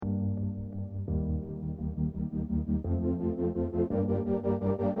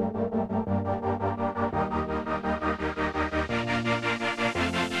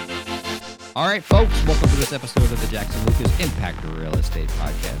All right, folks, welcome to this episode of the Jackson Lucas Impact Real Estate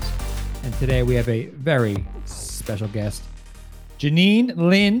Podcast. And today we have a very special guest, Janine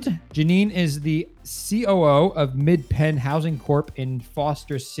Lind. Janine is the COO of MidPen Housing Corp in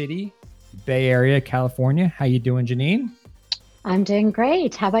Foster City, Bay Area, California. How you doing, Janine? I'm doing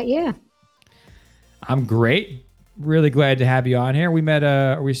great. How about you? I'm great. Really glad to have you on here.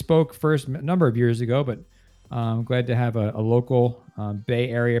 We spoke first a number of years ago, but I'm glad to have a local Bay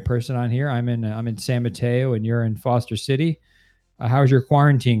Area person on here. I'm in San Mateo, and you're in Foster City. How's your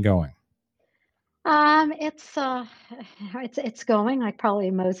quarantine going? It's going like probably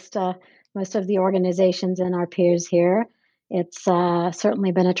most of the organizations and our peers here. It's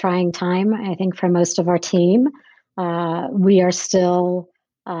certainly been a trying time, I think, for most of our team. We are still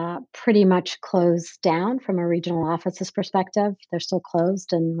pretty much closed down from a regional offices perspective. They're still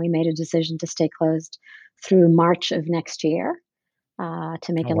closed, and we made a decision to stay closed through March of next year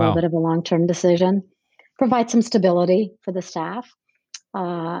to make Oh, a little bit wow. of a long-term decision, provide some stability for the staff.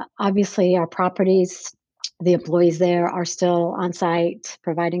 Obviously, our properties, the employees there are still on site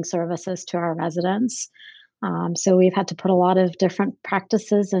providing services to our residents. So we've had to put a lot of different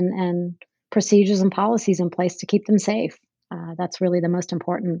practices and procedures and policies in place to keep them safe. That's really the most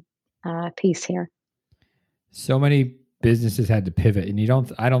important piece here. So many businesses had to pivot,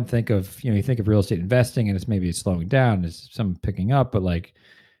 and I don't think of, you think of real estate investing and it's slowing down, it's some picking up, but like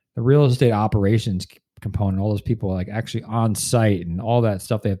the real estate operations component, all those people like actually on site and all that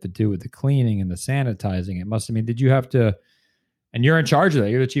stuff they have to do with the cleaning and the sanitizing. Did you have to, and you're in charge of that,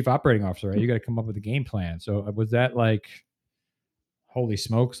 you're the chief operating officer, right? You got to come up with a game plan. So was that like, holy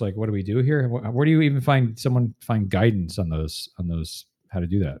smokes, like what do we do here? Where do you even find guidance on those, how to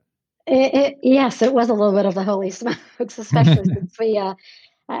do that? Yes, it was a little bit of the holy smokes, especially since we,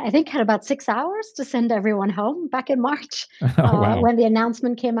 I think, had about 6 hours to send everyone home back in March Oh, wow. when the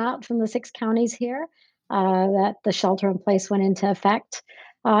announcement came out from the 6 counties here that the shelter in place went into effect.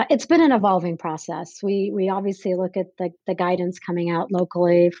 It's been an evolving process. We obviously look at the guidance coming out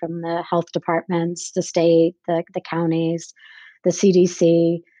locally from the health departments, the state, the counties, the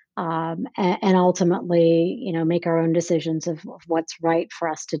CDC. And ultimately, make our own decisions of what's right for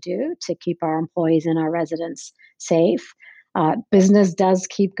us to do to keep our employees and our residents safe. Business does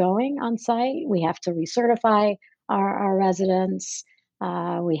keep going on site. We have to recertify our residents.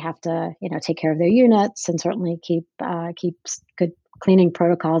 We have to, take care of their units and certainly keep good cleaning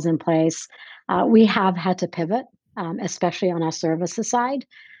protocols in place. We have had to pivot, especially on our services side.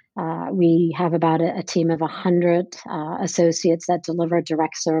 We have about a team of 100 associates that deliver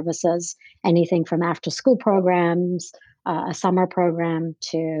direct services, anything from after school programs, a summer program,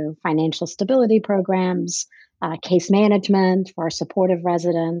 to financial stability programs, case management for our supportive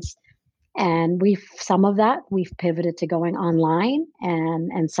residents. And some of that we've pivoted to going online,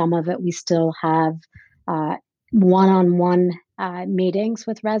 and some of it we still have one-on-one meetings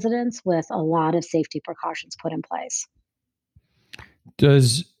with residents with a lot of safety precautions put in place.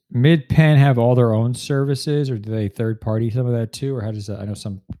 Does MidPen have all their own services, or do they third party some of that too? Or how does that? I know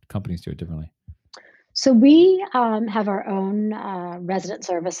some companies do it differently. So we have our own resident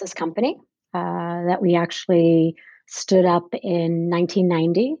services company that we actually stood up in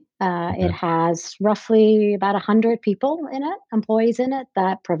 1990. Okay. It has roughly about 100 people in it, employees in it,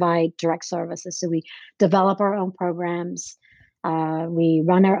 that provide direct services. So we develop our own programs. We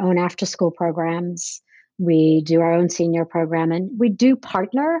run our own after school programs. We do our own senior program, and we do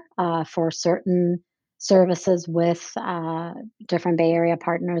partner for certain services with different Bay Area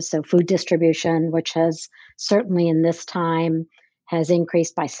partners. So food distribution, which has certainly in this time has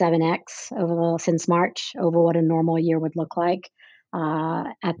increased by 7x since March over what a normal year would look like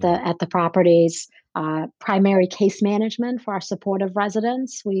at the properties. Primary case management for our supportive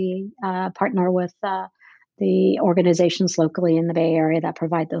residents. We partner with the organizations locally in the Bay Area that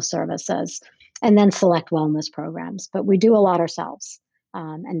provide those services, and then select wellness programs. But we do a lot ourselves.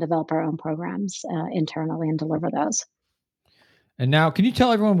 And develop our own programs internally and deliver those. And now, can you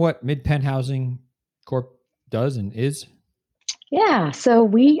tell everyone what MidPen Housing Corp does and is? Yeah, so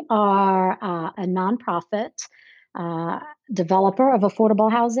we are a nonprofit developer of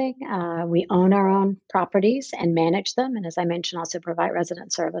affordable housing. We own our own properties and manage them, and as I mentioned, also provide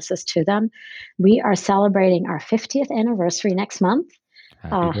resident services to them. We are celebrating our 50th anniversary next month.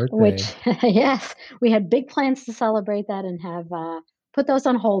 Happy birthday. Which, yes, we had big plans to celebrate that and have put those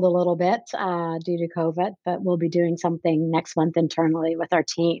on hold a little bit due to COVID, but we'll be doing something next month internally with our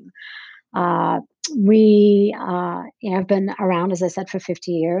team. We have been around, as I said, for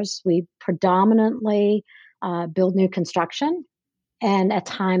 50 years. We predominantly build new construction, and at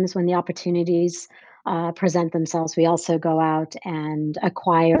times when the opportunities present themselves, we also go out and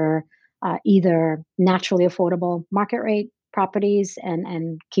acquire either naturally affordable market rate properties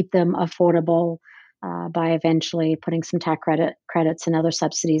and keep them affordable by eventually putting some tax credits and other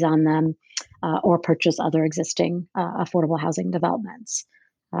subsidies on them, or purchase other existing affordable housing developments.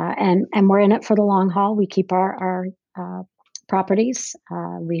 And we're in it for the long haul. We keep our properties.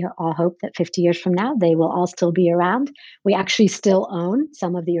 We all hope that 50 years from now, they will all still be around. We actually still own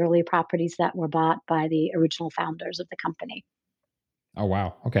some of the early properties that were bought by the original founders of the company. Oh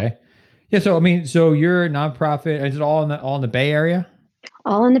wow. Okay. Yeah. So I mean, so you're a nonprofit. Is it all in the Bay Area?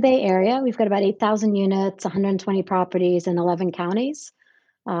 All in the Bay Area. We've got about 8,000 units, 120 properties in 11 counties.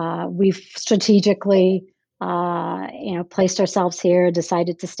 We've strategically, placed ourselves here,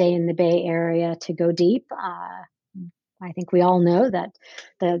 decided to stay in the Bay Area to go deep. I think we all know that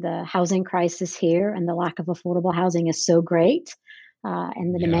the housing crisis here and the lack of affordable housing is so great,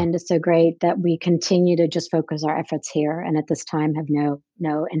 and the Yeah. demand is so great that we continue to just focus our efforts here, and at this time have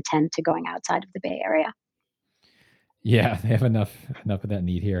no intent to going outside of the Bay Area. Yeah. They have enough of that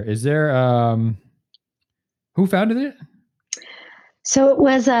need here. Is there who founded it? So it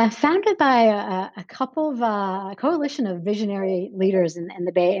was founded by a couple of a coalition of visionary leaders in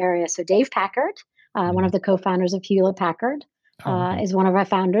the Bay Area. So Dave Packard, one Mhm. of the co-founders of Hewlett Packard, Oh, okay. is one of our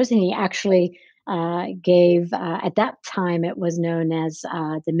founders, and he actually gave at that time it was known as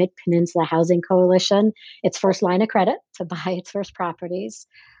the Mid Peninsula Housing Coalition its first line of credit to buy its first properties.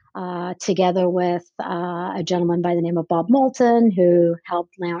 Together with a gentleman by the name of Bob Moulton, who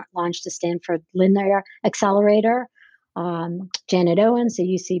helped launch the Stanford Linear Accelerator, Janet Owens, a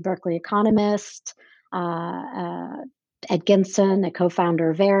UC Berkeley economist, Ed Ginson, a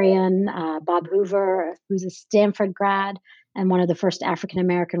co-founder of Varian, Bob Hoover, who's a Stanford grad and one of the first African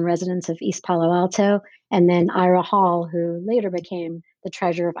American residents of East Palo Alto, and then Ira Hall, who later became the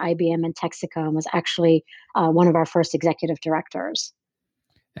treasurer of IBM and Texaco and was actually one of our first executive directors.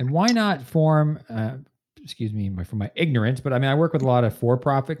 And why not form? Excuse me for my ignorance, but I mean, I work with a lot of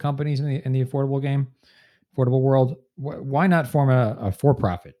for-profit companies in the affordable world. Why not form a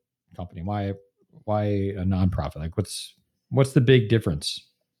for-profit company? Why a nonprofit? Like, what's the big difference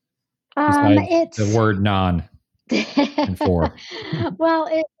besides the It's word non and for? well,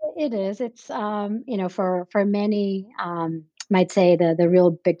 it is. It's for many, might say the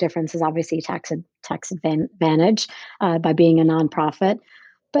real big difference is obviously tax advantage by being a nonprofit,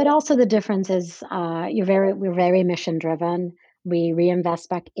 but also the difference is we're very mission driven. We reinvest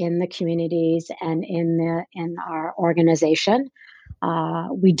back in the communities and in our organization.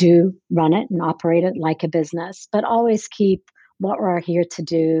 We do run it and operate it like a business, but always keep what we're here to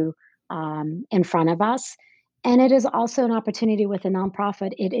do in front of us. And it is also an opportunity with a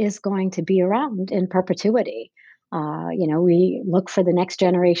nonprofit. It is going to be around in perpetuity. We look for the next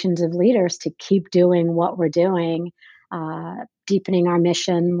generations of leaders to keep doing what we're doing, deepening our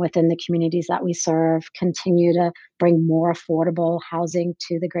mission within the communities that we serve, continue to bring more affordable housing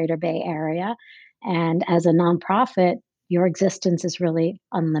to the greater Bay Area. And as a nonprofit, your existence is really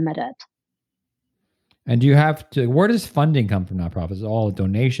unlimited. And do you have to? Where does funding come from nonprofits? Is it all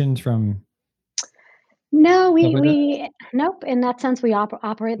donations from No, stuff we like that? we nope. In that sense, we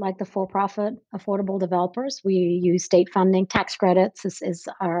operate like the for-profit affordable developers. We use state funding, tax credits is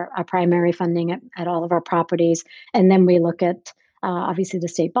our primary funding at all of our properties, and then we look at obviously the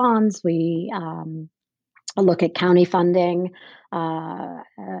state bonds. We look at county funding,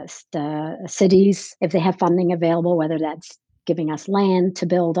 the cities if they have funding available, whether that's giving us land to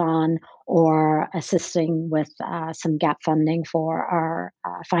build on or assisting with some gap funding for our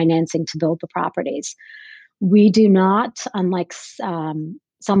financing to build the properties. We do not, unlike some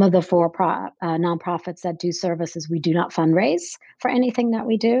of the nonprofits that do services, we do not fundraise for anything that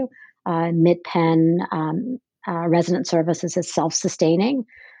we do. MidPen Resident Services is self-sustaining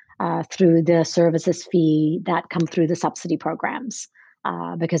through the services fee that come through the subsidy programs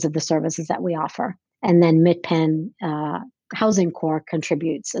because of the services that we offer. And then MidPen Housing Corps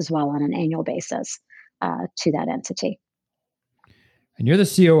contributes as well on an annual basis to that entity. And you're the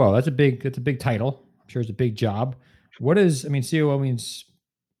COO. That's a big title. I'm sure it's a big job. What is? I mean, COO means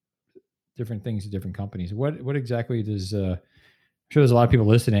different things to different companies. What exactly does? I'm sure there's a lot of people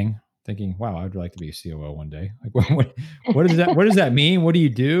listening thinking, "Wow, I would like to be a COO one day." Like, what does that? What does that mean? What do you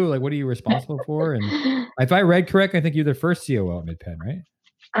do? Like, what are you responsible for? And if I read correct, I think you're the first COO at MidPen, right?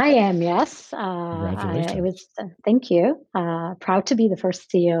 I am, yes. It Congratulations. was, thank you. Proud to be the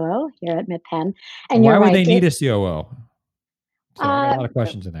first COO here at MidPen. And And why you're would right. they need a COO? So I got a Uh, lot of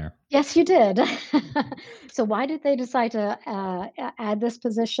questions in there. yes, you did. So why did they decide to add this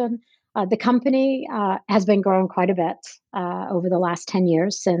position? The company has been growing quite a bit over the last 10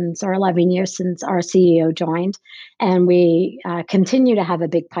 years or 11 years since our CEO joined. And we continue to have a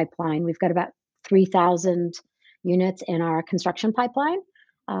big pipeline. We've got about 3,000 units in our construction pipeline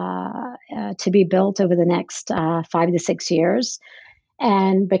to be built over the next 5 to 6 years.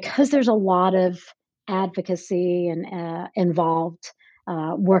 And because there's a lot of advocacy and involved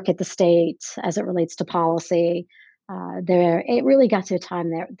work at the state as it relates to policy, it really got to a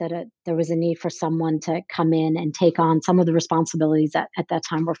time there was a need for someone to come in and take on some of the responsibilities that at that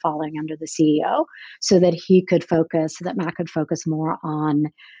time were falling under the CEO, so that Matt could focus more on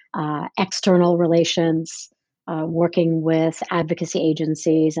external relations, working with advocacy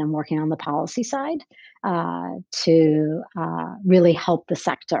agencies, and working on the policy side to really help the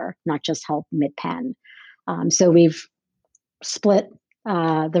sector, not just help MidPen. So we've split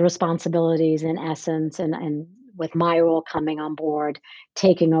the responsibilities in essence, and with my role coming on board,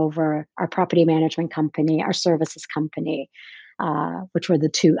 taking over our property management company, our services company, which were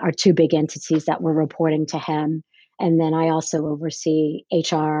our two big entities that were reporting to him. And then I also oversee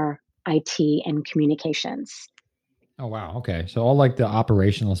HR, IT, and communications. Oh, wow. Okay. So all like the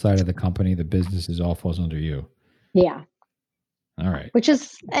operational side of the company, the business is all falls under you. Yeah. All right. Which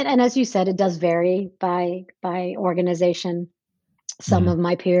is, and as you said, it does vary by organization. Some of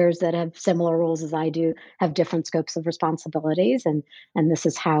my peers that have similar roles as I do have different scopes of responsibilities, and this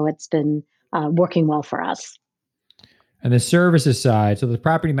is how it's been working well for us. And the services side, so the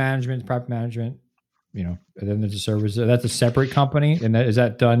property management, and then there's a service. That's a separate company, and is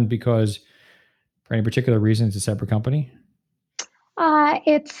that done because for any particular reason it's a separate company or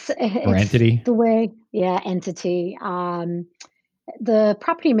It's entity? the way, yeah, entity. The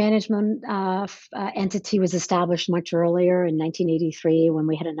property management entity was established much earlier in 1983 when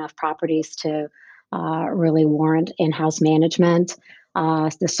we had enough properties to really warrant in-house management.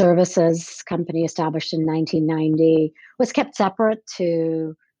 The services company established in 1990 was kept separate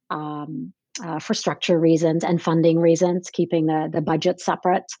for structure reasons and funding reasons, keeping the budget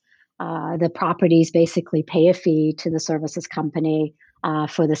separate. The properties basically pay a fee to the services company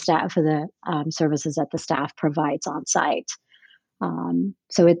for the services that the staff provides on site.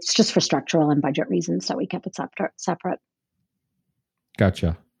 So it's just for structural and budget reasons that we kept it separate.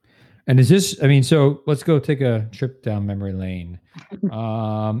 Gotcha. And is this? I mean, so let's go take a trip down memory lane.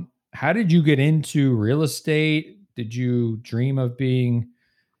 How did you get into real estate? Did you dream of being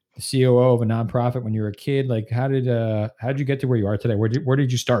the COO of a nonprofit when you were a kid? Like, how did you get to where you are today? Where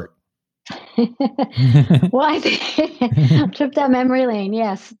did you start? Well, I think trip down memory lane.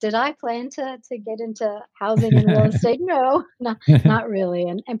 Yes. Did I plan to get into housing and real estate? No, not really.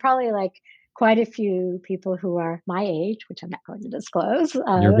 And probably like quite a few people who are my age, which I'm not going to disclose.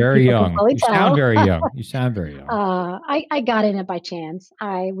 You're very People can young. probably You sound tell. very young. You sound very young. I got in it by chance.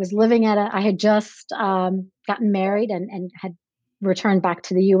 I was living I had just gotten married and had returned back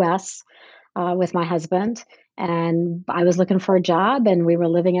to the US with my husband. And I was looking for a job, and we were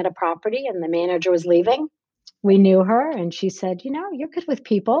living at a property, and the manager was leaving. We knew her, and she said, "You're good with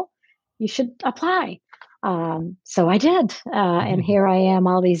people. You should apply." So I did. And here I am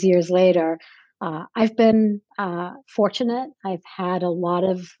all these years later. I've been fortunate. I've had a lot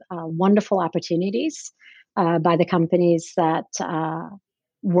of wonderful opportunities by the companies that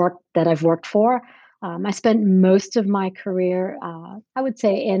I've worked for. I spent most of my career, I would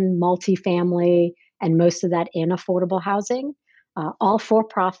say, in multifamily, and most of that in affordable housing, all for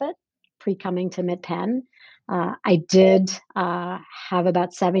profit, pre coming to MidPen. I did have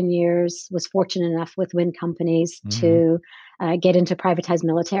about 7 years, was fortunate enough with wind companies to get into privatized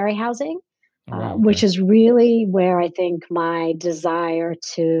military housing, Oh, wow. Okay. which is really where I think my desire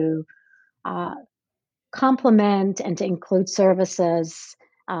to complement and to include services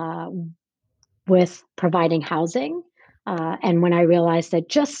with providing housing. And when I realized that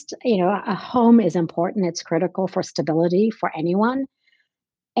just, a home is important, it's critical for stability for anyone.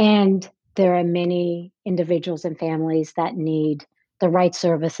 And there are many individuals and families that need the right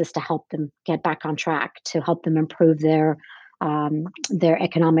services to help them get back on track, to help them improve their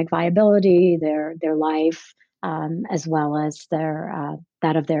economic viability, their life, as well as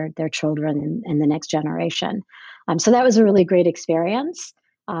that of their children and the next generation. So that was a really great experience.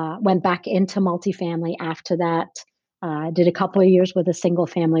 Went back into multifamily after that. Did a couple of years with a single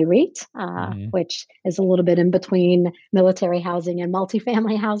family REIT, which is a little bit in between military housing and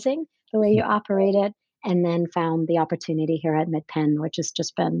multifamily housing, the way you operate it, and then found the opportunity here at MidPen, which has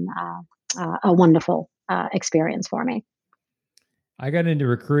just been a wonderful experience for me. I got into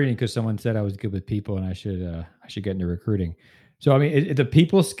recruiting because someone said I was good with people and I should get into recruiting. So I mean, the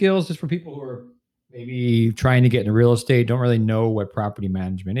people skills just for people who are maybe trying to get into real estate don't really know what property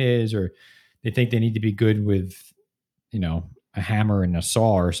management is, or they think they need to be good with, a hammer and a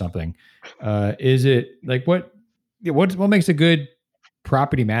saw or something. Is it like what makes a good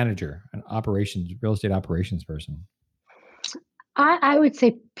property manager, an operations, real estate operations person? I would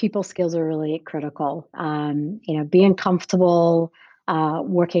say people skills are really critical. Being comfortable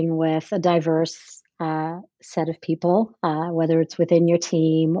working with a diverse set of people, whether it's within your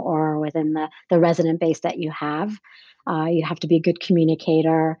team or within the resident base that you have. You have to be a good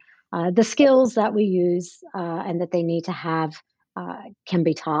communicator. The skills that we use and that they need to have can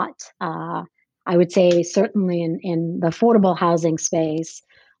be taught. I would say certainly in the affordable housing space,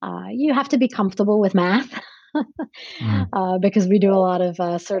 you have to be comfortable with math. Mm. Because we do a lot of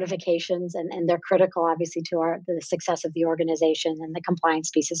certifications, and they're critical, obviously, to the success of the organization and the compliance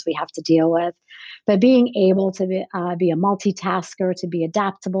pieces we have to deal with. But being able to be a multitasker, to be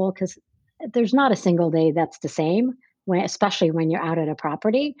adaptable, because there's not a single day that's the same, especially when you're out at a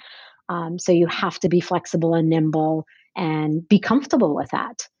property. So you have to be flexible and nimble and be comfortable with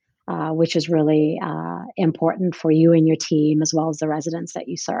that. Which is really important for you and your team, as well as the residents that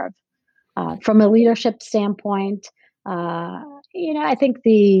you serve. From a leadership standpoint, uh, I think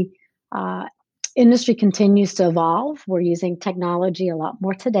the uh, industry continues to evolve. We're using technology a lot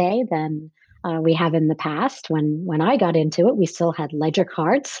more today than we have in the past. When I got into it, we still had ledger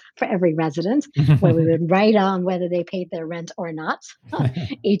cards for every resident, where we would write on whether they paid their rent or not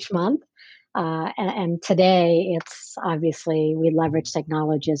each month. And today, it's obviously we leverage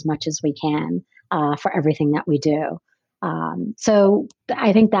technology as much as we can for everything that we do. So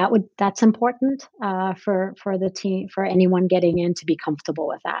I think that's important for the team, for anyone getting in, to be comfortable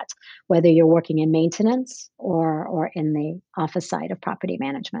with that, whether you're working in maintenance or in the office side of property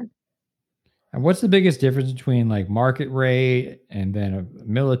management. And what's the biggest difference between like market rate and then a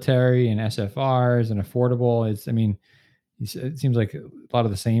military and SFRs and affordable? I mean, it seems like a lot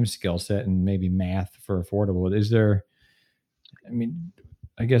of the same skill set and maybe math for affordable. Is there, I mean,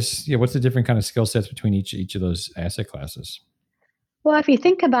 I guess, yeah, what's the different kind of skill sets between each of those asset classes? Well, if you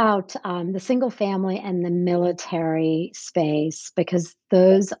think about the single family and the military space, because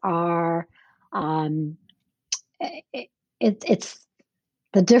those are um, it, it's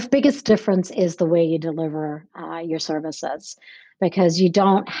the biggest difference is the way you deliver your services, because you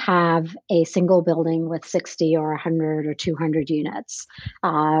don't have a single building with 60 or 100 or 200 units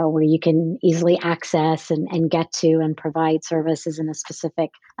where you can easily access and get to and provide services in a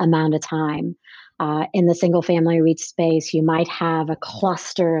specific amount of time. In the single family REIT space, you might have a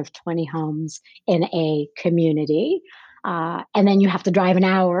cluster of 20 homes in a community. And then you have to drive an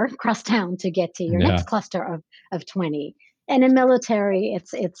hour across town to get to your Yeah. next cluster of 20. And in military,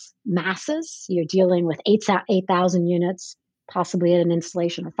 it's masses. You're dealing with 8,000 units, possibly at an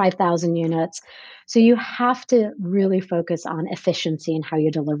installation, or 5,000 units. So you have to really focus on efficiency and how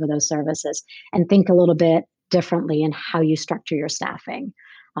you deliver those services, and think a little bit differently in how you structure your staffing.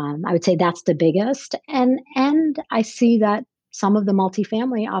 I would say that's the biggest, and I see that some of the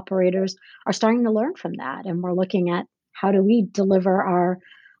multifamily operators are starting to learn from that, and we're looking at how do we deliver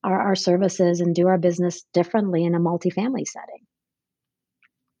our services and do our business differently in a multifamily setting.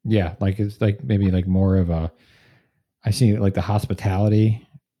 Yeah. Like it's like maybe like more of a, I see it like the hospitality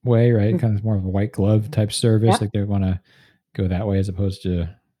way, right? Mm. Kind of more of a white glove type service. Yep. Like they want to go that way as opposed to,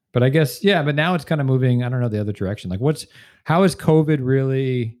 but I guess, yeah, but now it's kind of moving, I don't know, the other direction. Like how has COVID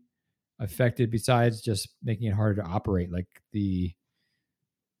really affected besides just making it harder to operate? Like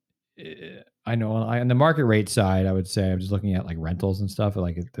I know on the market rate side, I would say I'm just looking at like rentals and stuff.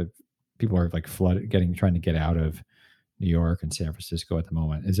 Like the people are like trying to get out of New York and San Francisco at the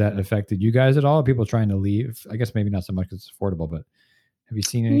moment. Is that affected you guys at all? Are people trying to leave? I guess maybe not so much because it's affordable, but have you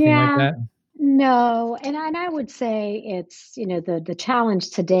seen anything like Yeah. that? No, and I would say it's, the challenge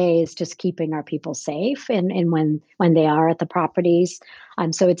today is just keeping our people safe, and when they are at the properties.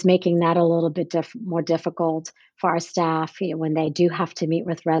 So it's making that a little bit more difficult for our staff. When they do have to meet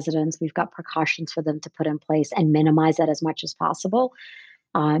with residents, we've got precautions for them to put in place and minimize that as much as possible.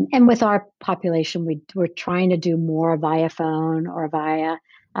 And with our population, we're trying to do more via phone or via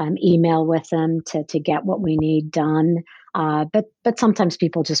email with them to get what we need done. But sometimes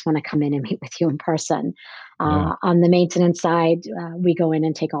people just want to come in and meet with you in person. Yeah. On the maintenance side, we go in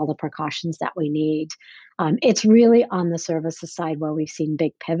and take all the precautions that we need. It's really on the services side where we've seen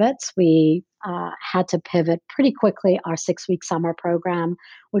big pivots. We had to pivot pretty quickly our 6-week summer program,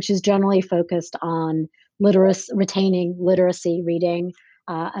 which is generally focused on retaining literacy, reading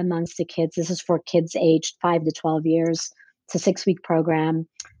amongst the kids. This is for kids aged 5 to 12 years. It's a 6-week program,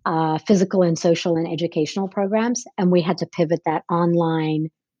 physical and social and educational programs. And we had to pivot that online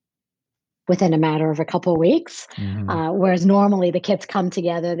within a matter of a couple of weeks. Hmm. Whereas normally the kids come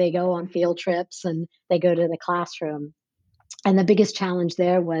together, they go on field trips and they go to the classroom. And the biggest challenge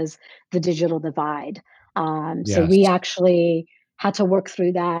there was the digital divide. So Yes. we actually had to work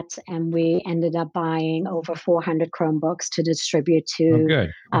through that, and we ended up buying over 400 Chromebooks to distribute Oh, to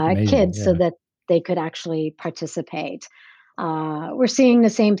good. That's amazing. kids so Yeah. that they could actually participate. We're seeing the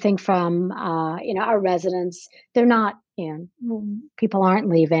same thing from our residents. They're not, people aren't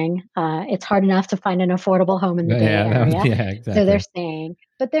leaving. It's hard enough to find an affordable home in the Bay Yeah. That was, Area, yeah, so they're exactly. staying,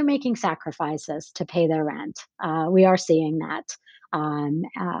 but they're making sacrifices to pay their rent. We are seeing that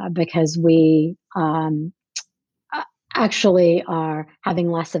because we uh, actually are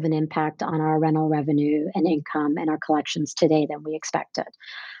having less of an impact on our rental revenue and income and our collections today than we expected,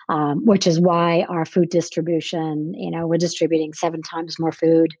 which is why our food distribution, we're distributing 7 times more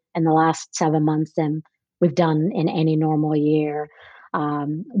food in the last 7 months than we've done in any normal year.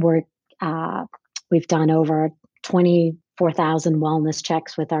 We're we've done over 24,000 wellness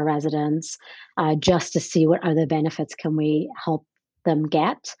checks with our residents, just to see what other benefits can we help them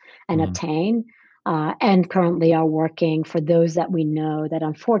get and Mhm. obtain. And currently are working for those that we know that,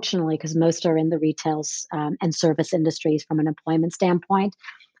 unfortunately, because most are in the retail and service industries from an employment standpoint,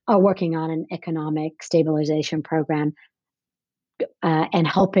 are working on an economic stabilization program, and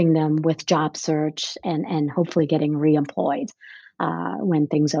helping them with job search and hopefully getting reemployed when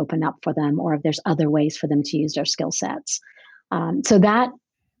things open up for them, or if there's other ways for them to use their skill sets. So that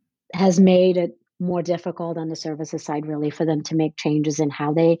has made it more difficult on the services side, really, for them to make changes in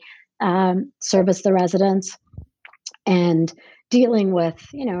how they service the residents, and dealing with,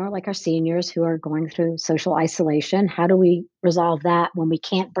 like our seniors who are going through social isolation. How do we resolve that when we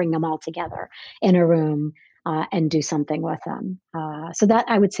can't bring them all together in a room and do something with them? So that,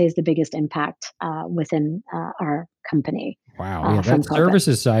 I would say, is the biggest impact within our company Wow. Yeah. from That COVID.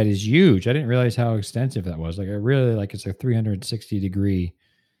 services side is huge. I didn't realize how extensive that was. Like, I really like it's a 360-degree,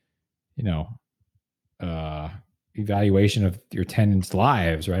 you know, uh, evaluation of your tenants'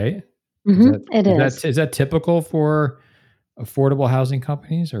 lives, right? Is that It is is. that is that typical for affordable housing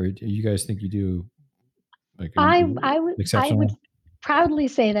companies, or do you guys think you do like I would exceptional? proudly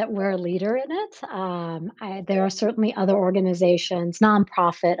say that we're a leader in it. There are certainly other organizations,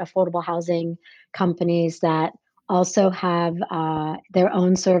 nonprofit affordable housing companies that also have their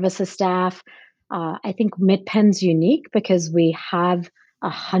own services staff. I think MidPen's unique because we have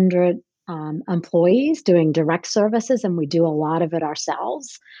 100 employees doing direct services, and we do a lot of it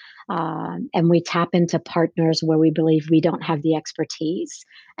ourselves. And we tap into partners where we believe we don't have the expertise,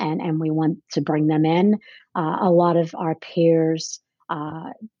 and we want to bring them in. A lot of our peers uh,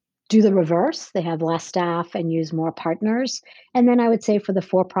 do the reverse. They have less staff and use more partners. And then I would say for the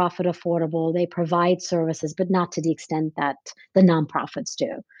for profit affordable, they provide services, but not to the extent that the nonprofits do.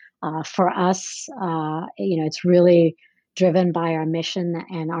 For us, it's really driven by our mission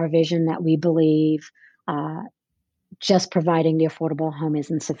and our vision that we believe uh, just providing the affordable home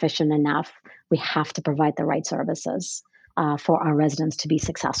isn't sufficient enough. We have to provide the right services for our residents to be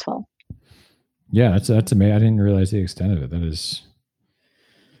successful. Yeah, that's amazing. I didn't realize the extent of it.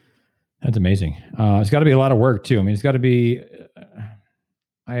 That's amazing. It's got to be a lot of work too. I mean, it's got to be.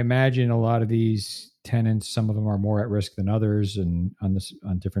 I imagine a lot of these tenants, some of them are more at risk than others, and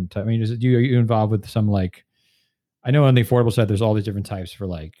on different. I mean, are you involved with some like? I know on the affordable side, there's all these different types for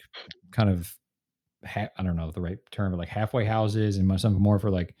like, kind of, I don't know the right term, but like halfway houses, and some more for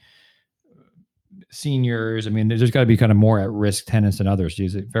like seniors. I mean, there's got to be kind of more at risk tenants than others.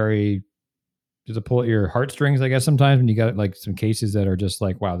 Does it pull at your heartstrings? I guess sometimes when you got like some cases that are just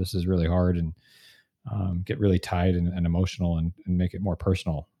like, wow, this is really hard, and get really tied and emotional, and make it more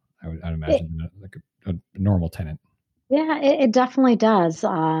personal. I'd It, imagine like a normal tenant. Yeah, it definitely does.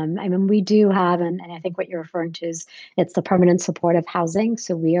 I mean, we do have, and I think what you're referring to is it's the permanent supportive housing.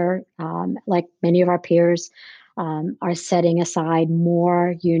 So we are, like many of our peers, are setting aside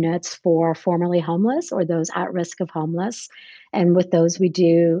more units for formerly homeless or those at risk of homeless. And with those, we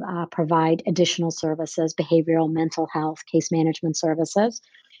do provide additional services, behavioral, mental health, case management services.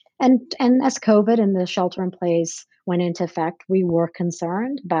 And as COVID and the shelter in place went into effect, we were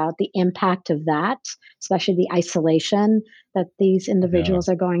concerned about the impact of that, especially the isolation that these Yeah. individuals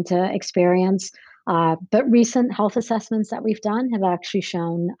are going to experience. But recent health assessments that we've done have actually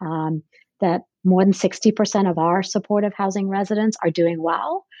shown that more than 60% of our supportive housing residents are doing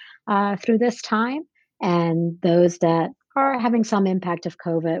well through this time. And those that are having some impact of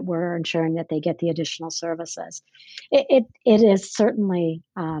COVID, we're ensuring that they get the additional services. It is certainly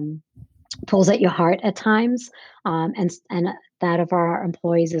pulls at your heart at times, and that of our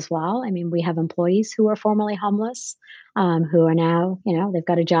employees as well. I mean, we have employees who are formerly homeless, who are now, they've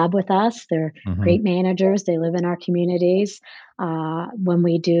got a job with us. They're Hmm. great managers. They live in our communities. When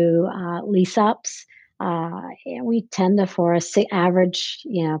we do lease ups, we tend to, for a average,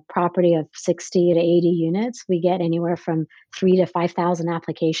 property of 60 to 80 units, we get anywhere from 3 to 5,000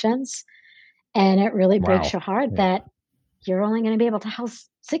 applications, and it really breaks Wow. your heart Yeah. that you're only going to be able to house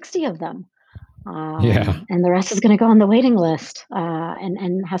 60 of them, Yeah. and the rest is going to go on the waiting list,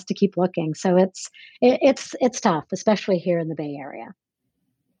 and has to keep looking. So it's tough, especially here in the Bay Area.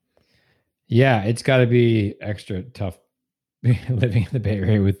 Yeah. It's got to be extra tough living in the Bay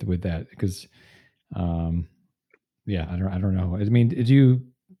Area with that because, um, yeah, I don't know. I mean,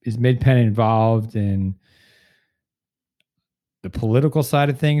 is MidPen involved in the political side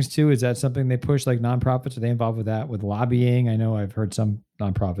of things too? Is that something they push, like nonprofits? Are they involved with that, with lobbying? I know I've heard some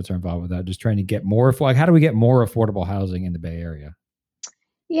nonprofits are involved with that, just trying to get more. Like, how do we get more affordable housing in the Bay Area?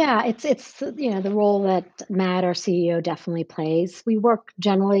 Yeah, it's the role that Matt, our CEO, definitely plays. We work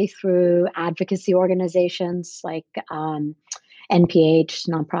generally through advocacy organizations like NPH,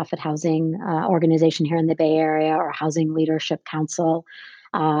 nonprofit housing organization here in the Bay Area, or Housing Leadership Council.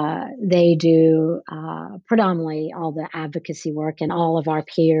 They do predominantly all the advocacy work, and all of our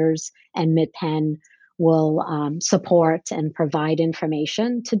peers and MidPen will support and provide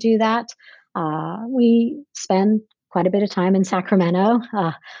information to do that. We spend quite a bit of time in Sacramento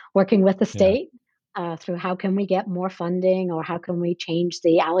working with the Yeah. state through how can we get more funding, or how can we change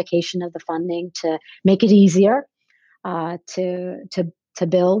the allocation of the funding to make it easier to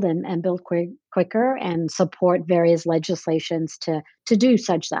build, and build quicker, and support various legislations to do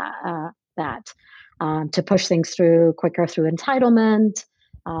such that to push things through quicker through entitlement,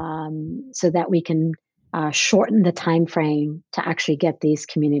 so that we can shorten the time frame to actually get these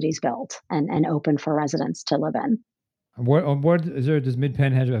communities built and open for residents to live in. What is there? Does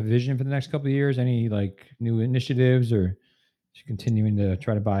MidPen have a vision for the next couple of years? Any like new initiatives, or is continuing to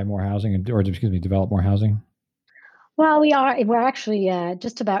try to buy more housing or excuse me, develop more housing? Well, we're actually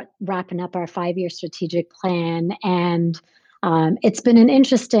just about wrapping up our 5-year strategic plan, and it's been an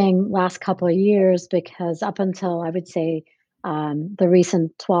interesting last couple of years, because up until, I would say, the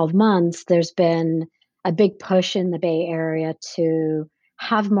recent 12 months, there's been a big push in the Bay Area to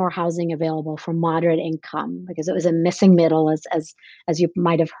have more housing available for moderate income, because it was a missing middle, as you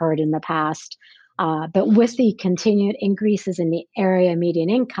might have heard in the past. But with the continued increases in the area median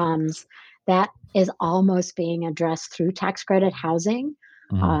incomes, that is almost being addressed through tax credit housing.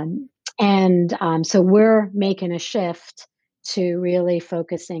 Hmm. Um, and so we're making a shift to really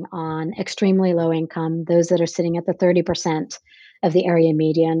focusing on extremely low income, those that are sitting at the 30% of the area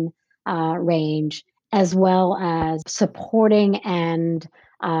median range, as well as supporting and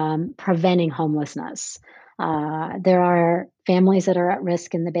preventing homelessness. There are families that are at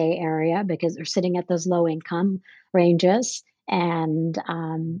risk in the Bay Area because they're sitting at those low income ranges. And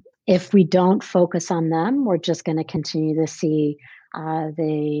if we don't focus on them, we're just going to continue to see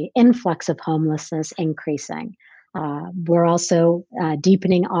the influx of homelessness increasing. We're also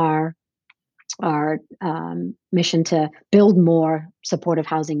deepening our mission to build more supportive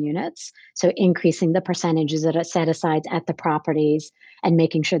housing units, so increasing the percentages that are set aside at the properties, and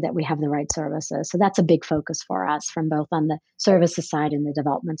making sure that we have the right services. So that's a big focus for us, from both on the services side and the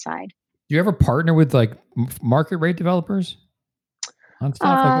development side. Do you ever partner with like market rate developers on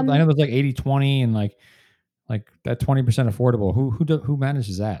stuff? Like I know Um, there's like 80/20 and like that 20% affordable. Who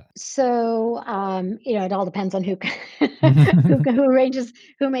manages that? it all depends on who who arranges,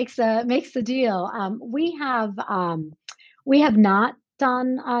 who makes the deal. We have not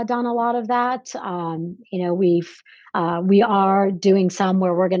done a lot of that. We are doing some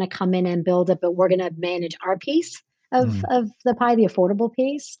where we're going to come in and build it, but we're going to manage our piece Mm. of the pie, the affordable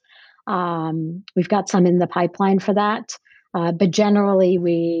piece. We've got some in the pipeline for that. But generally,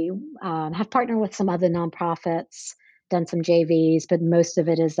 we have partnered with some other nonprofits, done some JVs, but most of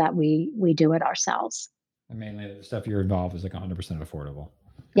it is that we do it ourselves. And mainly the stuff you're involved is like 100% affordable.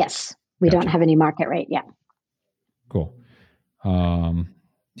 Yes, we don't Gotcha. have any market rate yet. Cool.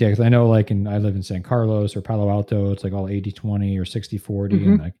 Yeah, because I know I live in San Carlos or Palo Alto, it's like all 80/20 or 60/40,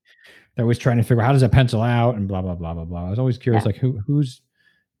 and Hmm. like they're always trying to figure out how does that pencil out and blah blah blah blah blah. I was always curious, Yeah. like who's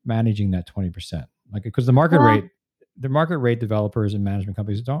managing that 20%? Like because Well, the market rate developers and management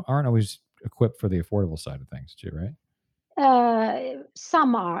companies aren't always equipped for the affordable side of things too, right?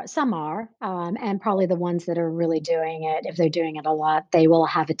 some are, and probably the ones that are really doing it, if they're doing it a lot, they will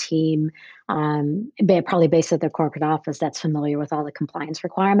have a team, probably based at their corporate office, that's familiar with all the compliance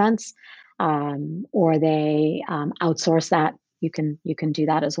requirements, or they outsource that you can do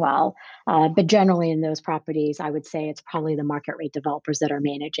that as well. But generally, in those properties, I would say it's probably the market rate developers that are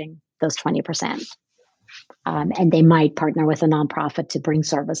managing those 20%, and they might partner with a nonprofit to bring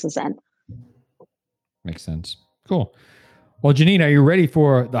services in. Makes sense. Cool. Well, Janine, are you ready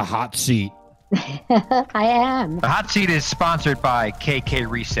for the hot seat? I am. The hot seat is sponsored by KK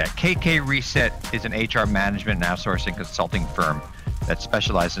Reset. KK Reset is an HR management and outsourcing consulting firm that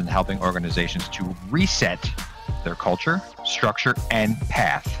specializes in helping organizations to reset their culture, structure, and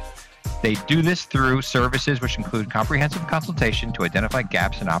path. They do this through services which include comprehensive consultation to identify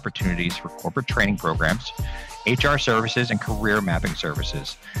gaps and opportunities for corporate training programs, HR services, and career mapping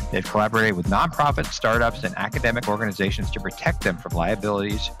services. They've collaborated with nonprofits, startups, and academic organizations to protect them from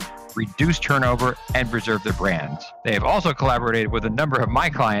liabilities, reduce turnover, and preserve their brands. They have also collaborated with a number of my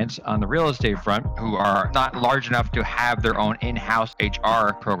clients on the real estate front who are not large enough to have their own in-house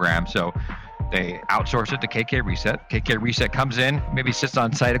HR program. So they outsource it to KK Reset. KK Reset comes in, maybe sits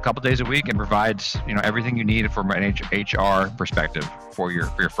on site a couple days a week, and provides everything you need from an HR perspective for your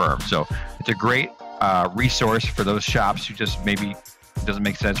firm. So it's a great resource for those shops who just maybe it doesn't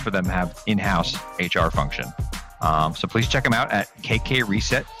make sense for them to have in-house HR function. So please check them out at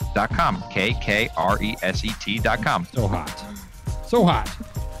kkreset.com, KKRESET.com. So hot. So hot.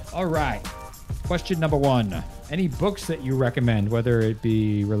 All right. Question number 1. Any books that you recommend, whether it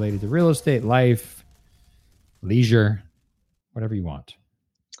be related to real estate, life, leisure, whatever you want?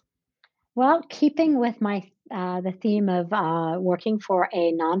 Well, keeping with my the theme of working for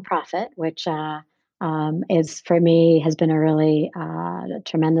a nonprofit, which is for me has been a really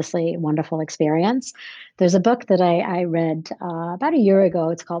tremendously wonderful experience. There's a book that I read about a year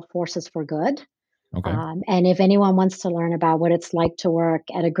ago. It's called Forces for Good. Okay. And if anyone wants to learn about what it's like to work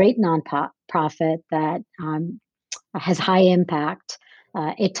at a great nonprofit that has high impact,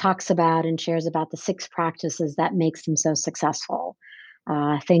 it talks about and shares about the 6 practices that makes them so successful.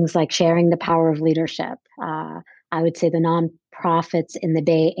 Things like sharing the power of leadership. I would say the nonprofits in the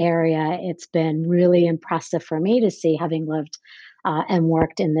Bay Area, it's been really impressive for me to see, having lived and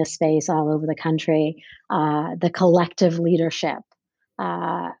worked in this space all over the country, the collective leadership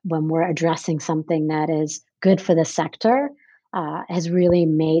when we're addressing something that is good for the sector has really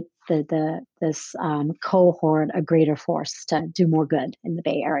made this cohort a greater force to do more good in the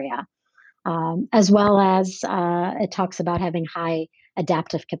Bay Area. As well as it talks about having high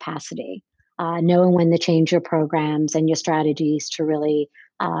adaptive capacity, knowing when to change your programs and your strategies to really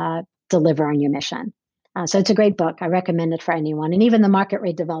deliver on your mission. So it's a great book. I recommend it for anyone. And even the market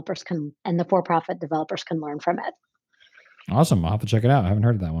rate developers and the for-profit developers can learn from it. Awesome. I'll have to check it out. I haven't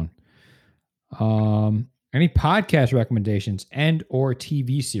heard of that one. Any podcast recommendations and or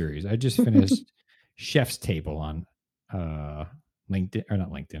TV series? I just finished Chef's Table on LinkedIn, or not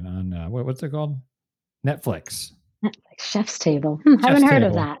LinkedIn, on what's it called? Netflix. Chef's Table. Chef's Haven't heard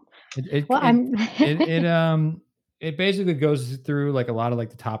Table. of that. It basically goes through like a lot of like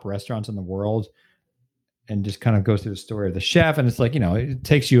the top restaurants in the world and just kind of goes through the story of the chef. And it's like, it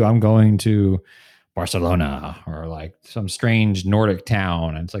takes you, I'm going to Barcelona or like some strange Nordic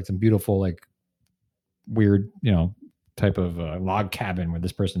town. And it's like some beautiful, like weird, type of log cabin where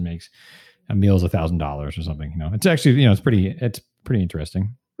this person makes a meal's $1,000 or something. It's actually, it's pretty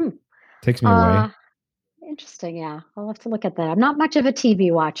interesting. Takes me away. Interesting. Yeah. I'll have to look at that. I'm not much of a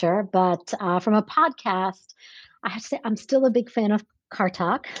TV watcher, but from a podcast, I have to say I'm still a big fan of Car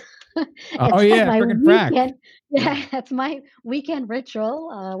Talk. Freaking frack. Yeah, that's my weekend ritual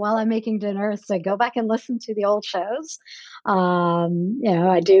while I'm making dinner. So go back and listen to the old shows.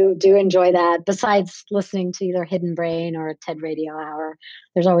 I do enjoy that. Besides listening to either Hidden Brain or TED Radio Hour,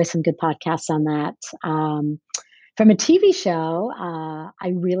 there's always some good podcasts on that. From a TV show, I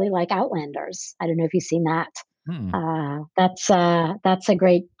really like Outlanders. I don't know if you've seen that. That's a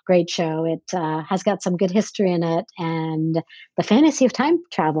great show. It has got some good history in it, and the fantasy of time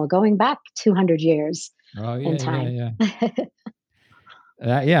travel going back 200 years in time. Yeah.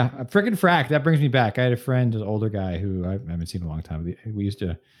 Frickin' frack. That brings me back. I had a friend, an older guy who I haven't seen in a long time. We used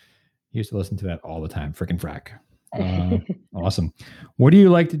to listen to that all the time. Frickin' frack. Awesome. What do you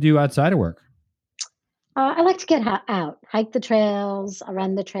like to do outside of work? I like to get out, hike the trails,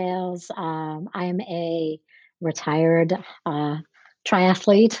 run the trails. I'm a retired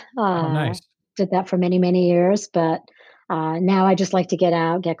triathlete. Nice. Did that for many, many years, but now I just like to get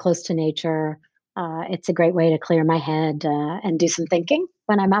out, get close to nature. It's a great way to clear my head and do some thinking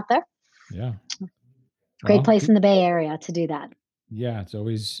when I'm out there. Yeah. Great place in the Bay Area to do that. Yeah, it's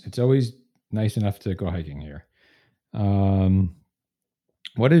always nice enough to go hiking here.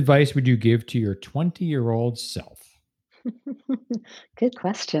 What advice would you give to your 20-year-old self? Good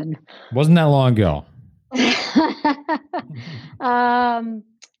question. Wasn't that long ago.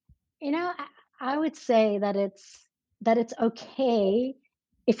 You know, I would say that it's okay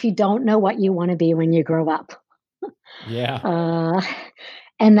if you don't know what you want to be when you grow up. Yeah. Uh,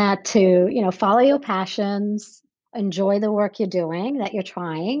 and that to, follow your passions, enjoy the work you're doing, that you're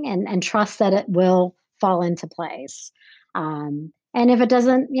trying, and trust that it will fall into place. And if it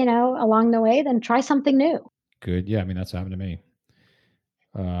doesn't, along the way, then try something new. Good. Yeah. I mean, that's what happened to me.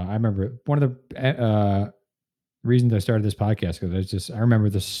 I remember one of the reasons I started this podcast because I remember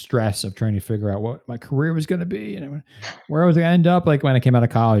the stress of trying to figure out what my career was going to be and where I was going to end up. Like when I came out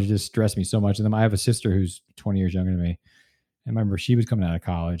of college, it just stressed me so much. And then I have a sister who's 20 years younger than me. I remember she was coming out of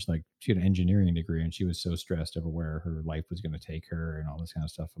college, like she had an engineering degree, and she was so stressed over where her life was going to take her and all this kind of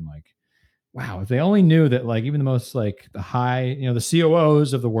stuff. I'm like, wow, if they only knew that, like, even the most like the high, the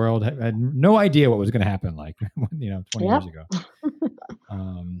COOs of the world had no idea what was going to happen, like, 20 years ago.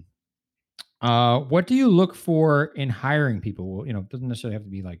 What do you look for in hiring people? Well, it doesn't necessarily have to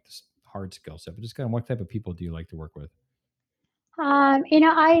be like this hard skill set, but just kind of what type of people do you like to work with?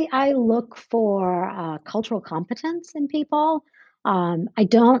 I look for cultural competence in people. I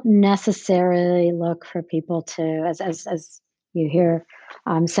don't necessarily look for people to, as you hear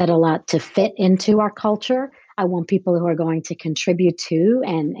said a lot, to fit into our culture. I want people who are going to contribute to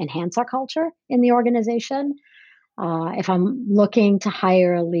and enhance our culture in the organization. If I'm looking to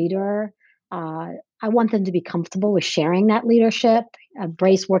hire a leader, I want them to be comfortable with sharing that leadership,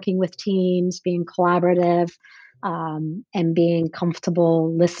 embrace working with teams, being collaborative, and being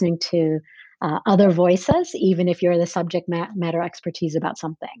comfortable listening to other voices, even if you're the subject matter expertise about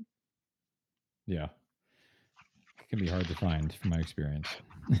something. Yeah. It can be hard to find from my experience.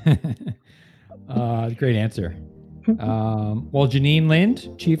 Great answer. Well, Janine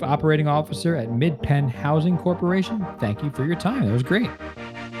Lind, Chief Operating Officer at MidPen Housing Corporation, thank you for your time. It was great.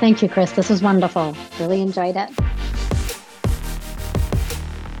 Thank you, Chris. This was wonderful. Really enjoyed it.